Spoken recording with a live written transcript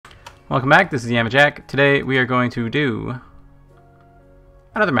Welcome back, this is Yamajac. Today we are going to do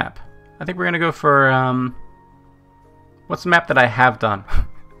another map. I think we're going to go for, what's the map that I have done?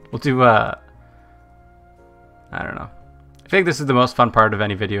 We'll do, I don't know. I think this is the most fun part of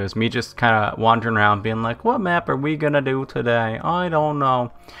any video, is me just kind of wandering around being like, what map are we going to do today? I don't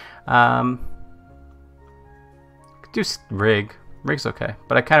know. Could do rig. Rig's okay,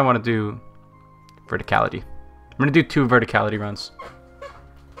 but I kind of want to do verticality. I'm going to do 2 verticality runs.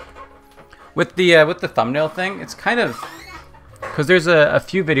 With the thumbnail thing, it's kind of, because there's a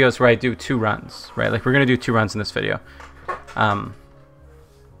few videos where I do 2 runs, right? Like we're gonna do 2 runs in this video.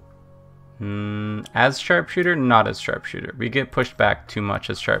 As sharpshooter, not as sharpshooter. We get pushed back too much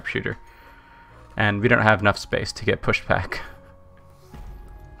as sharpshooter, and we don't have enough space to get pushed back.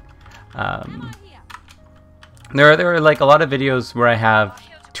 There are like a lot of videos where I have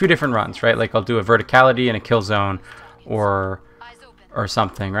 2 different runs, right? Like I'll do a verticality and a kill zone, or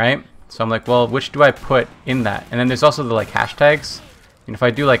something, right? So I'm like, well, which do I put in that? And then there's also the like hashtags. And if I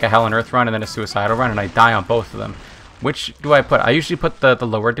do like a Hell on Earth run and then a suicidal run and I die on both of them, which do I put? I usually put the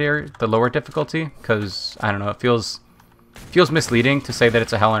lower difficulty, because I don't know, it feels misleading to say that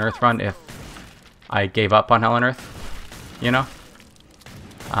it's a Hell on Earth run if I gave up on Hell on Earth, you know?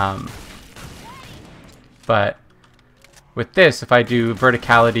 But with this, if I do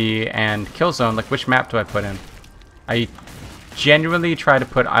verticality and kill zone, like which map do I put in? I genuinely try to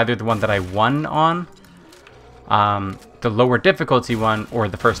put either the one that I won on, the lower difficulty one, or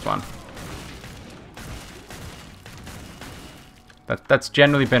the first one. That's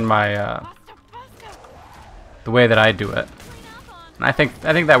generally been my the way that I do it, and I think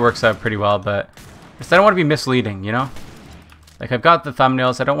that works out pretty well. But I don't want to be misleading, you know. Like I've got the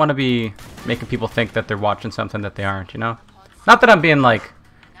thumbnails. I don't want to be making people think that they're watching something that they aren't, you know. Not that I'm being like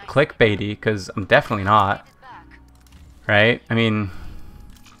clickbaity, because I'm definitely not. Right? I mean,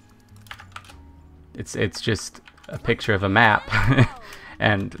 it's just a picture of a map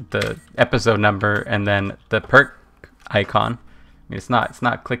and the episode number and then the perk icon. I mean, it's not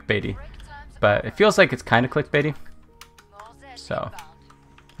clickbaity, but it feels like it's kind of clickbaity. So,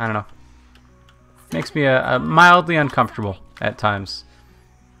 I don't know. Makes me mildly uncomfortable at times.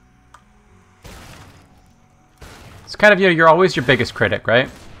 It's kind of, you know, you're always your biggest critic, right?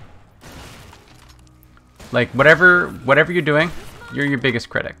 Like whatever you're doing, you're your biggest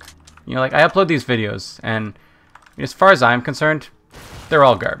critic. You know, like I upload these videos, and as far as I'm concerned, they're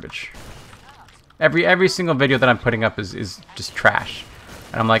all garbage. Every single video that I'm putting up is just trash.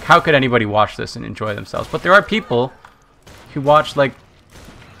 And I'm like, how could anybody watch this and enjoy themselves? But there are people who watch like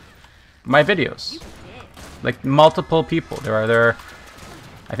my videos, like multiple people. There are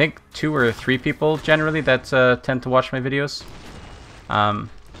I think 2 or 3 people generally that tend to watch my videos.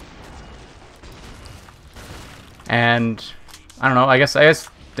 And I don't know, I guess I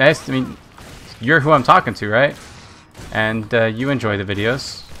mean, you're who I'm talking to, right? And you enjoy the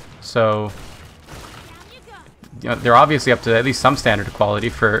videos, so you know, they're obviously up to at least some standard of quality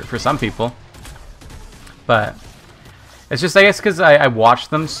for some people. But it's just, I guess, because I watch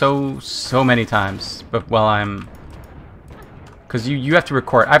them so many times. But while I'm, because you have to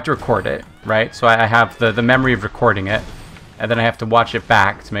record, I have to record it, right? So I have the memory of recording it, and then I have to watch it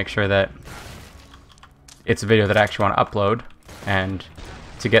back to make sure that it's a video that I actually want to upload, and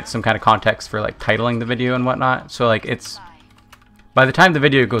to get some kind of context for like titling the video and whatnot. So like it's, by the time the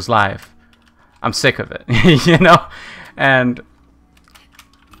video goes live, I'm sick of it, you know? And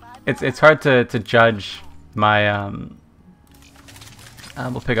it's hard to judge my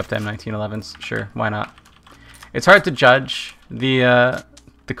we'll pick up the M1911s, sure, why not? It's hard to judge the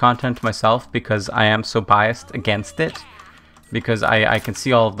content myself, because I am so biased against it. Because I can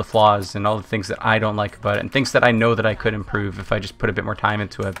see all of the flaws and all the things that I don't like about it, and things that I know that I could improve if I just put a bit more time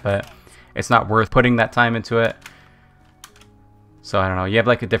into it, but it's not worth putting that time into it. So I don't know, you have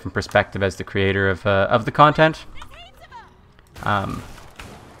like a different perspective as the creator of the content. And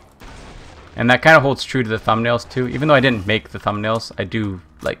that kind of holds true to the thumbnails too. Even though I didn't make the thumbnails, I do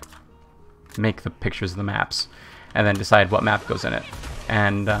like make the pictures of the maps and then decide what map goes in it.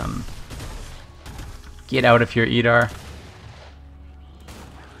 And get out of here, Edar.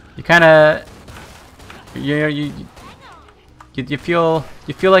 You kind of, you feel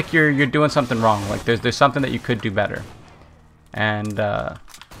like you're doing something wrong. Like there's something that you could do better, and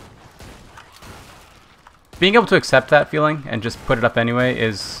being able to accept that feeling and just put it up anyway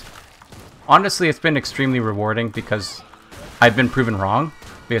is, honestly, it's been extremely rewarding, because I've been proven wrong,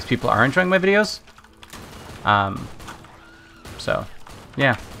 because people are enjoying my videos. So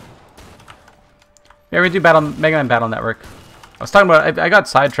yeah, we do Mega Man Battle Network. I was talking about, I got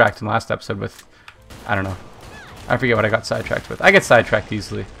sidetracked in the last episode with, I don't know. I forget what I got sidetracked with. I get sidetracked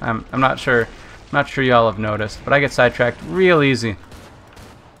easily. I'm not sure. I'm not sure y'all have noticed, but I get sidetracked real easy.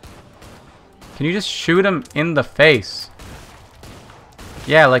 Can you just shoot him in the face?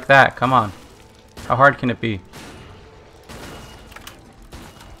 Yeah, like that. Come on. How hard can it be?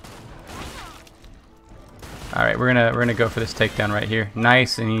 All right, we're gonna go for this takedown right here.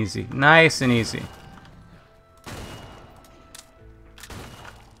 Nice and easy. Nice and easy.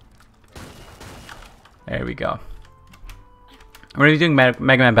 There we go. We're gonna be doing Mega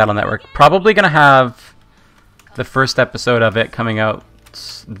Man Battle Network. Probably gonna have the first episode of it coming out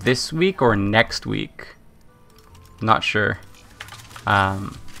this week or next week. Not sure.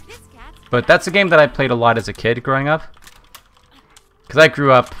 But that's a game that I played a lot as a kid growing up. Because I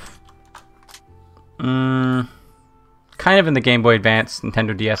grew up kind of in the Game Boy Advance,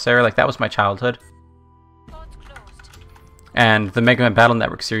 Nintendo DS era. Like, that was my childhood. And the Mega Man Battle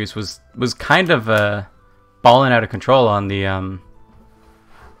Network series was kind of balling out of control on the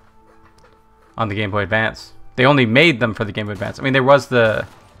Game Boy Advance. They only made them for the Game Boy Advance. I mean, there was the,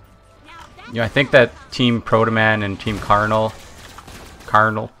 I think that Team Protoman and Team Carnal,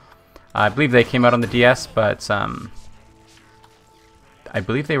 I believe they came out on the DS, but I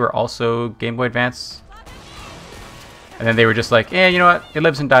believe they were also Game Boy Advance. And then they were just like, you know what? It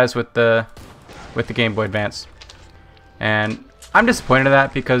lives and dies with the Game Boy Advance. And I'm disappointed in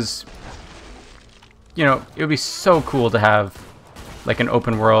that because, it would be so cool to have like an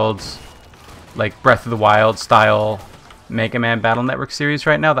open world, like Breath of the Wild style Mega Man Battle Network series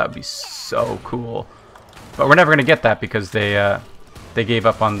right now. That would be so cool. But we're never gonna get that because they gave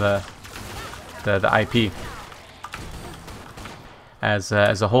up on the IP as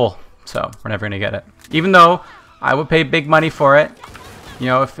a whole. So we're never gonna get it. Even though I would pay big money for it.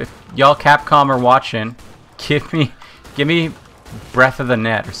 If y'all Capcom are watching, give me Breath of the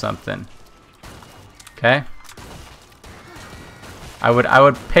Net or something. Okay? I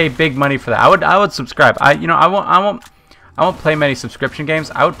would pay big money for that. I would subscribe. I won't play many subscription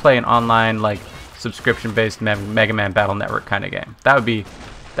games. I would play an online like subscription-based Mega Man Battle Network kind of game. That would be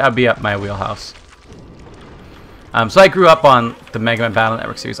up my wheelhouse. So I grew up on the Mega Man Battle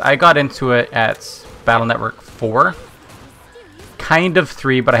Network series. I got into it at Battle Network 4, kind of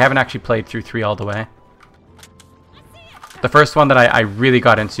 3, but I haven't actually played through 3 all the way. The first one that I really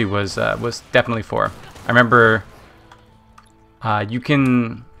got into was definitely 4. I remember you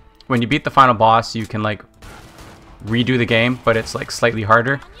can, when you beat the final boss, you can like redo the game, but it's like slightly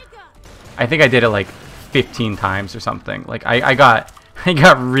harder. I think I did it like 15 times or something. Like I got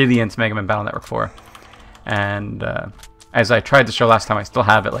really into Mega Man Battle Network 4, and as I tried to show last time, I still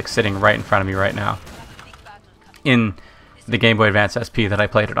have it like sitting right in front of me right now in the Game Boy Advance SP that I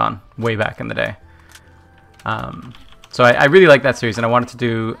played it on way back in the day. So I really like that series, and I wanted to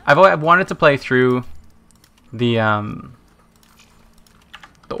do. I've wanted to play through the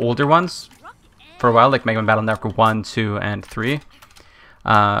older ones for a while, like Mega Man Battle Network 1, 2, and 3,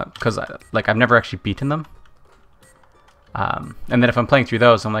 because like I've never actually beaten them. And then if I'm playing through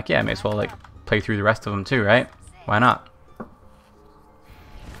those, I'm like, yeah, I may as well like play through the rest of them too, right? Why not?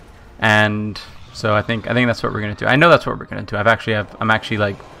 And so I think that's what we're gonna do. I know that's what we're gonna do. I'm actually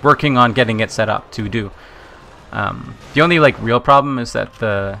like working on getting it set up to do. The only like real problem is that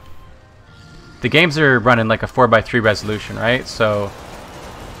the games are running like a 4:3 resolution, right? So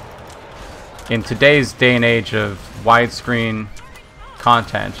in today's day and age of widescreen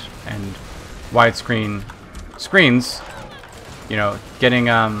content and widescreen screens, getting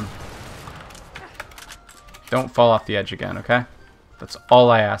don't fall off the edge again, okay? That's all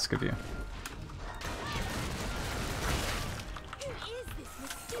I ask of you.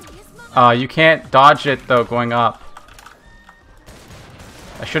 You can't dodge it though going up.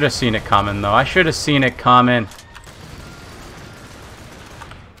 I should have seen it coming though. I should have seen it coming.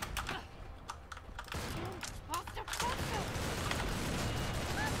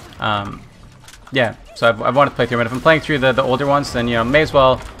 Yeah, so I wanted to play through them. And if I'm playing through the older ones, then may as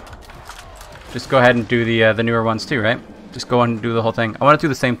well just go ahead and do the newer ones too, right? Just go on and do the whole thing. I want to do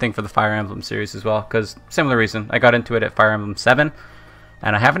the same thing for the Fire Emblem series as well, because similar reason. I got into it at Fire Emblem 7,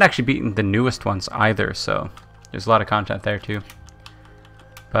 and I haven't actually beaten the newest ones either, so there's a lot of content there too.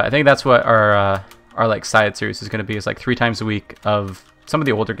 But I think that's what our like side series is going to be, is like 3 times a week of some of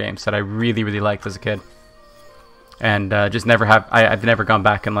the older games that I really, really liked as a kid. And just I've never gone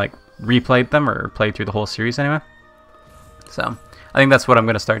back and like replayed them or played through the whole series anyway. So I think that's what I'm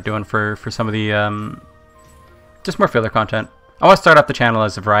going to start doing for some of the just more filler content. I want to start up the channel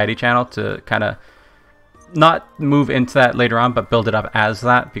as a variety channel to kind of not move into that later on, but build it up as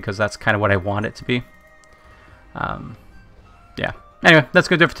that, because that's kind of what I want it to be. Yeah. Anyway, that's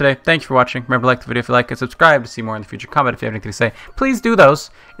going to do it for today. Thank you for watching. Remember to like the video if you like it. Subscribe to see more in the future. Comment if you have anything to say. Please do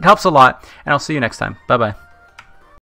those. It helps a lot. And I'll see you next time. Bye-bye.